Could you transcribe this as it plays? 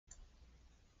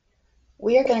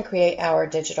we are going to create our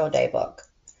digital daybook.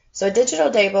 So a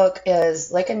digital daybook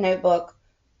is like a notebook,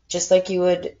 just like you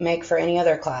would make for any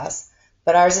other class,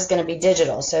 but ours is going to be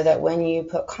digital so that when you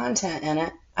put content in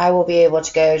it, I will be able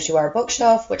to go to our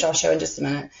bookshelf, which I'll show in just a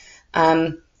minute,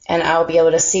 and I'll be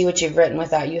able to see what you've written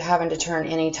without you having to turn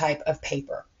any type of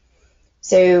paper.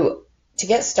 So to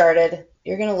get started,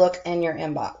 you're going to look in your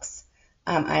inbox.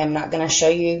 I am not going to show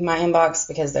you my inbox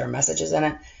because there are messages in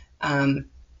it.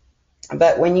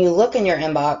 But when you look in your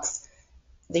inbox,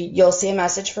 you'll see a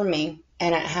message from me,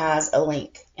 and it has a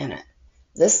link in it.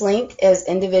 This link is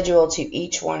individual to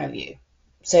each one of you.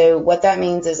 So what that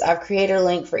means is I've created a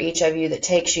link for each of you that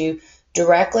takes you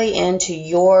directly into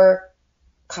your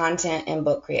content in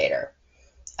Book Creator.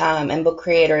 And Book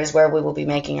Creator is where we will be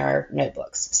making our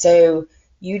notebooks. So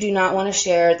you do not want to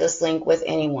share this link with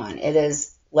anyone. It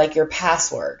is like your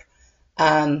password.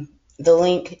 The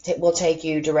link will take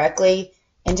you directly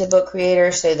into Book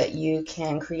Creator so that you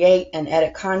can create and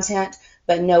edit content,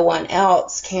 but no one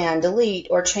else can delete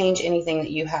or change anything that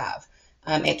you have.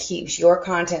 It keeps your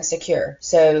content secure.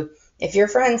 So if your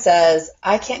friend says,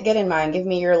 I can't get in mine, give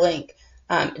me your link,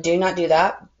 do not do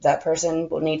that. That person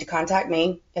will need to contact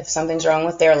me if something's wrong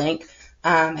with their link,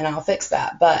 and I'll fix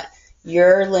that. But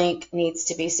your link needs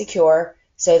to be secure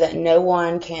so that no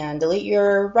one can delete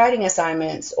your writing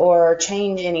assignments or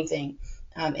change anything.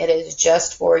 It is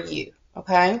just for you,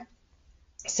 okay?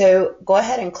 So go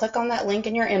ahead and click on that link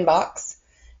in your inbox,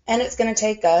 and it's going to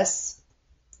take us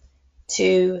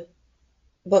to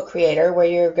Book Creator, where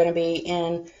you're going to be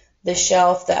in the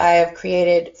shelf that I have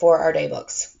created for our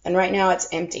daybooks. And right now it's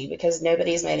empty because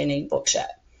nobody's made any books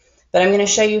yet. But I'm going to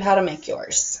show you how to make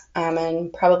yours.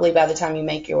 And probably by the time you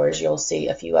make yours, you'll see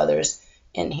a few others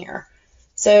in here.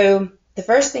 So the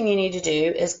first thing you need to do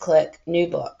is click New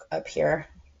Book up here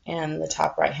in the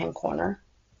top right-hand corner.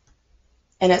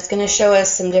 And it's going to show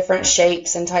us some different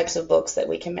shapes and types of books that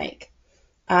we can make.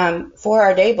 For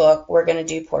our daybook, we're going to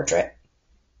do portrait.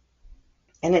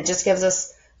 And it just gives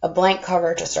us a blank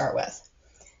cover to start with.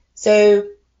 So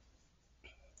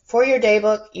for your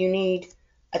daybook, you need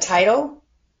a title,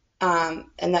 and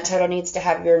that title needs to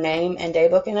have your name and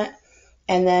daybook in it.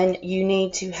 And then you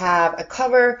need to have a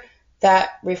cover that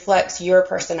reflects your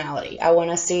personality. I want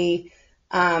to see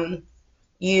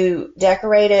you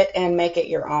decorate it and make it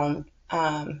your own.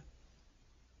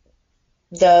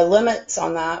 The limits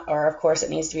on that are, of course,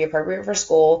 it needs to be appropriate for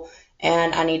school,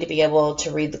 and I need to be able to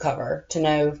read the cover to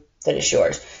know that it's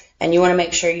yours. And you want to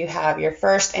make sure you have your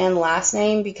first and last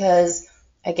name because,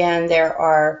 again, there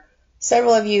are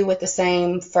several of you with the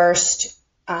same first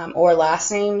or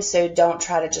last name, so don't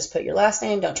try to just put your last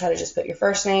name. Don't try to just put your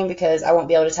first name because I won't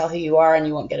be able to tell who you are and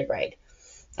you won't get a grade.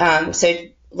 So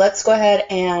let's go ahead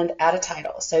and add a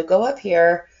title. So go up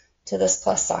here to this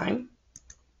plus sign,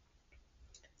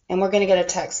 and we're going to get a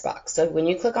text box. So when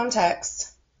you click on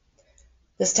text,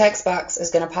 this text box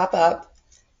is going to pop up,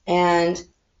 and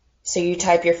so you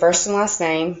type your first and last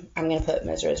name. I'm going to put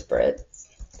Ms. Rose Britt.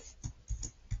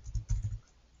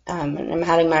 And I'm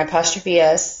adding my apostrophe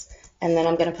S, and then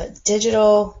I'm going to put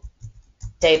Digital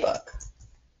Daybook.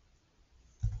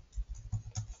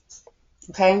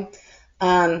 Okay.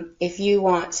 If you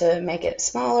want to make it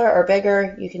smaller or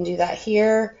bigger, you can do that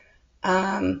here.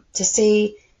 To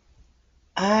see,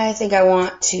 I think I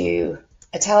want to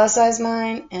italicize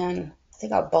mine, and I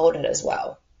think I'll bold it as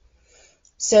well.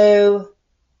 So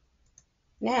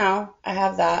now I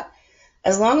have that.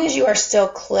 As long as you are still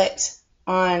clicked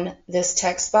on this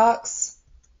text box,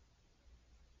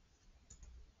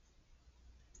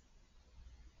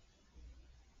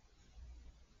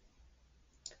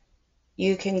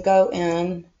 you can go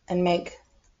in and make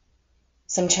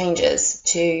some changes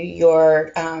to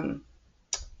your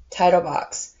title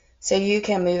box. So you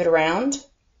can move it around.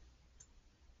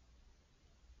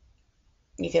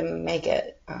 You can make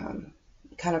it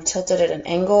kind of tilted at an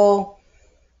angle.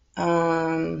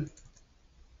 I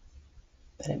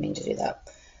didn't mean to do that.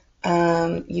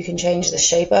 You can change the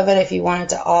shape of it if you want it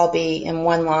to all be in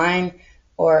one line,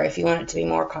 or if you want it to be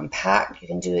more compact, you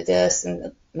can do this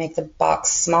and make the box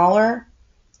smaller.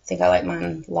 I think I like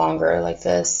mine longer like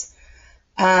this.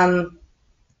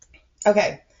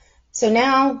 Okay, so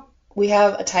now we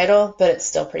have a title, but it's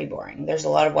still pretty boring. There's a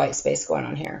lot of white space going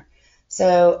on here.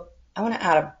 So I want to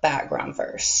add a background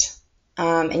first.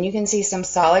 And you can see some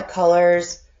solid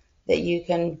colors that you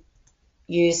can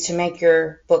use to make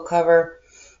your book cover.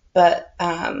 But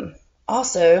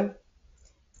also,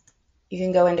 you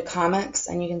can go into comics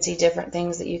and you can see different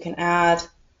things that you can add.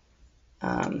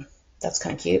 That's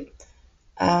kind of cute.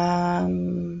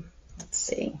 Let's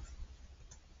see.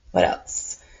 What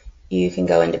else? You can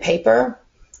go into paper.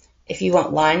 If you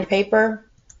want lined paper,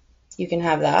 you can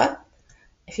have that.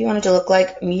 If you want it to look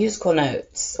like musical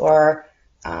notes or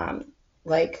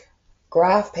like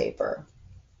graph paper.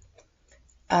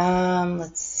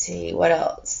 Let's see, what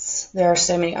else? There are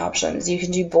so many options. You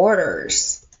can do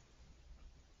borders.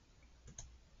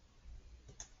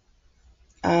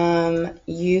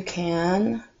 You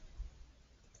can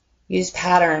use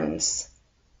patterns.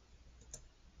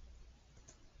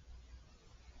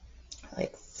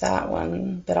 Like that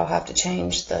one, but I'll have to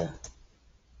change the,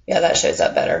 yeah, that shows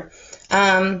up better.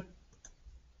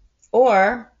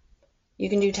 Or you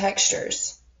can do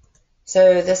textures.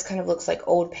 So this kind of looks like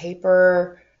old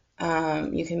paper.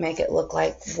 You can make it look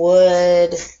like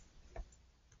wood.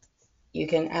 You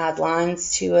can add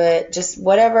lines to it, just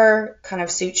whatever kind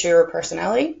of suits your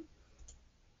personality.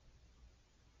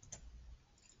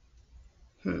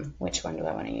 Which one do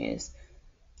I want to use?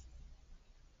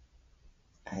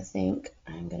 I think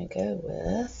I'm going to go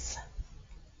with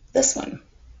this one.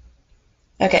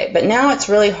 Okay, but now it's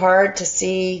really hard to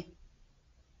see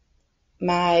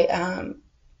my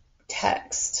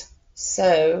text.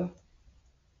 So,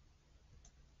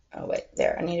 oh wait,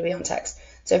 there, I need to be on text.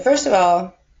 So first of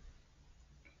all,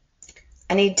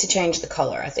 I need to change the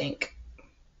color, I think,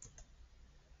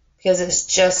 because it's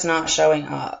just not showing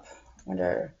up. I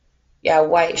wonder, yeah,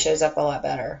 white shows up a lot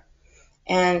better.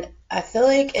 And I feel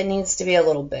like it needs to be a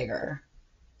little bigger.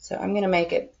 So I'm going to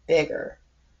make it bigger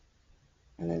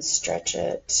and then stretch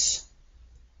it.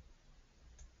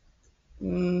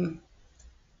 That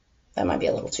might be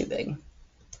a little too big.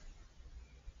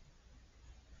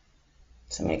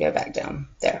 So I'm going to go back down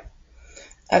there.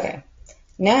 Okay,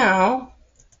 now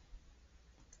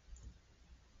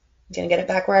I'm going to get it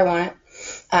back where I want it.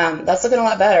 That's looking a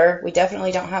lot better. We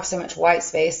definitely don't have so much white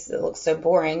space that looks so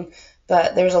boring,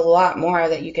 but there's a lot more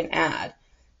that you can add.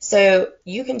 So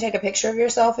you can take a picture of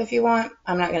yourself if you want.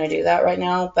 I'm not going to do that right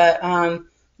now, but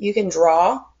you can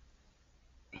draw.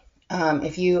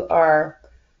 If you are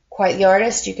quite the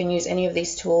artist, you can use any of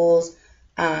these tools.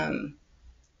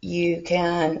 You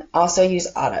can also use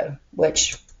auto,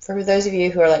 which for those of you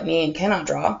who are like me and cannot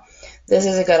draw, this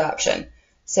is a good option.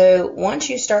 So once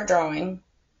you start drawing,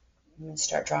 I'm going to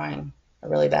start drawing a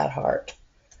really bad heart.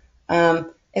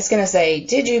 It's going to say,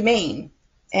 did you mean?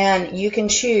 And you can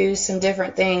choose some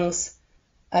different things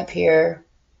up here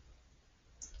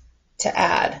to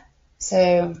add.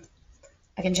 So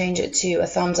I can change it to a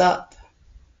thumbs up.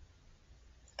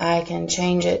 I can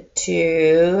change it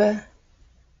to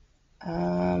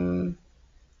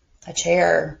a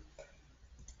chair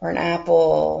or an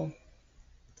apple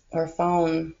or a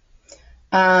phone.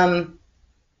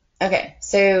 Okay,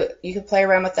 so you can play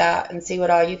around with that and see what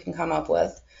all you can come up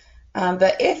with.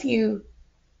 But if you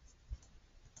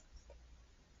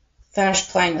finish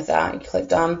playing with that, you click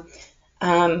done,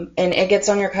 and it gets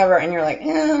on your cover and you're like, I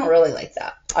don't really like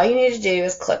that. All you need to do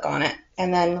is click on it,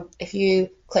 and then if you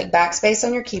click backspace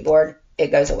on your keyboard, it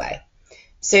goes away.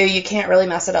 So you can't really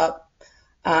mess it up.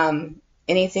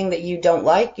 Anything that you don't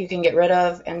like, you can get rid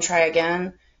of and try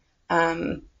again.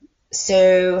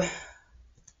 So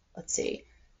let's see.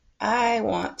 I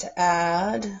want to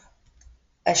add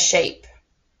a shape.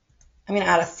 I'm going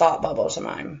to add a thought bubble to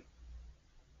mine.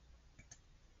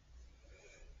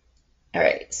 All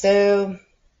right, so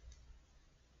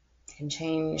I can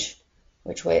change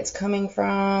which way it's coming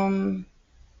from.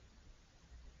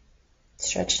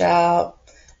 Stretch it out.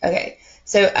 Okay,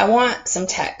 so I want some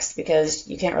text because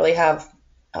you can't really have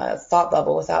a thought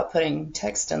bubble without putting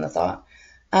text in the thought.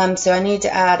 So I need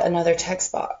to add another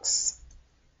text box.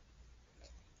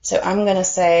 So I'm going to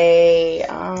say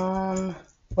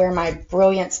where my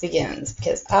brilliance begins,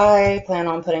 because I plan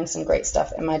on putting some great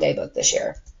stuff in my daybook this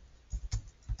year.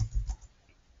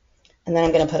 And then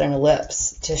I'm going to put an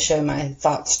ellipse to show my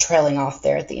thoughts trailing off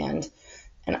there at the end.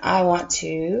 And I want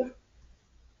to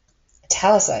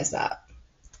italicize that.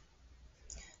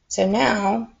 So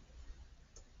now,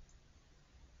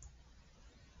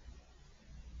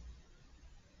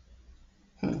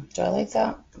 do I like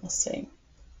that? Let's see.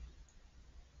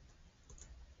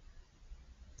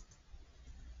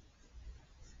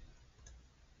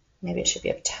 Maybe it should be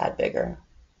a tad bigger.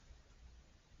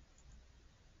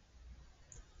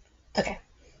 Okay.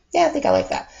 Yeah, I think I like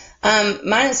that.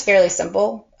 Mine is fairly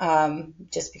simple,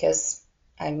 just because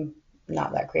I'm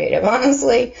not that creative,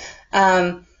 honestly.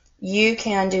 You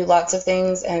can do lots of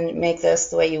things and make this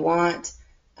the way you want.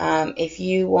 If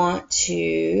you want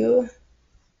to,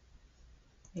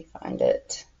 let me find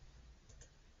it,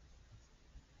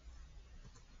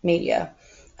 media.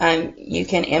 You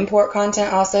can import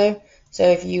content also. So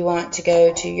if you want to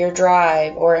go to your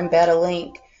drive or embed a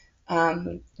link,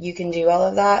 you can do all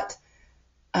of that.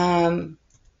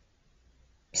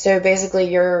 So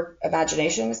basically your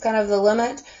imagination is kind of the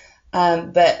limit,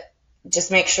 but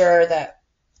just make sure that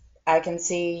I can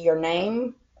see your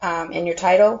name in your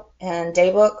title and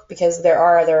daybook, because there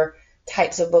are other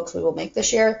types of books we will make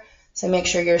this year. So make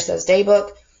sure yours says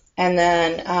daybook, and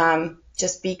then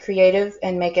just be creative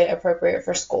and make it appropriate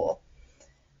for school.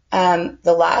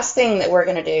 The last thing that we're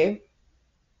going to do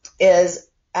is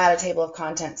add a table of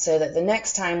contents, so that the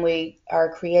next time we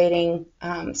are creating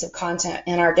some content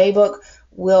in our daybook,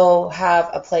 we'll have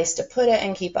a place to put it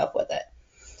and keep up with it.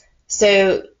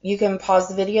 So you can pause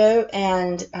the video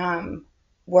and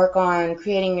work on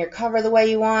creating your cover the way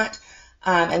you want,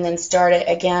 and then start it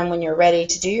again when you're ready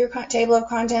to do your table of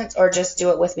contents, or just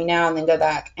do it with me now and then go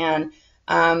back and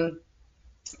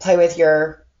play with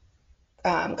your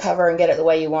cover and get it the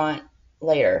way you want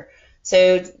later.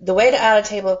 So the way to add a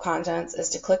table of contents is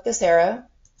to click this arrow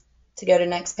to go to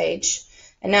next page.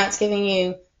 And now it's giving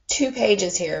you 2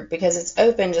 pages here because it's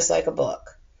open just like a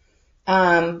book.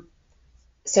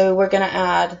 So we're going to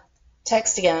add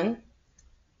text again,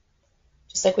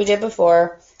 just like we did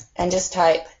before, and just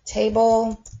type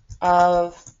table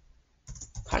of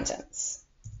contents.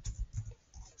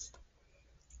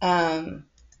 All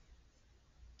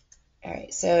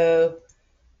right, so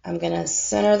I'm going to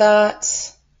center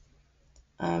that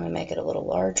and make it a little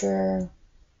larger.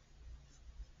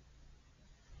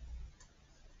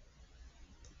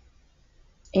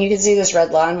 And you can see this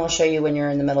red line will show you when you're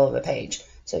in the middle of a page.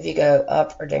 So if you go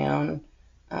up or down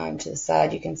to the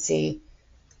side, you can see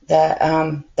that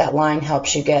that line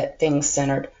helps you get things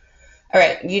centered. All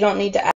right, you don't need to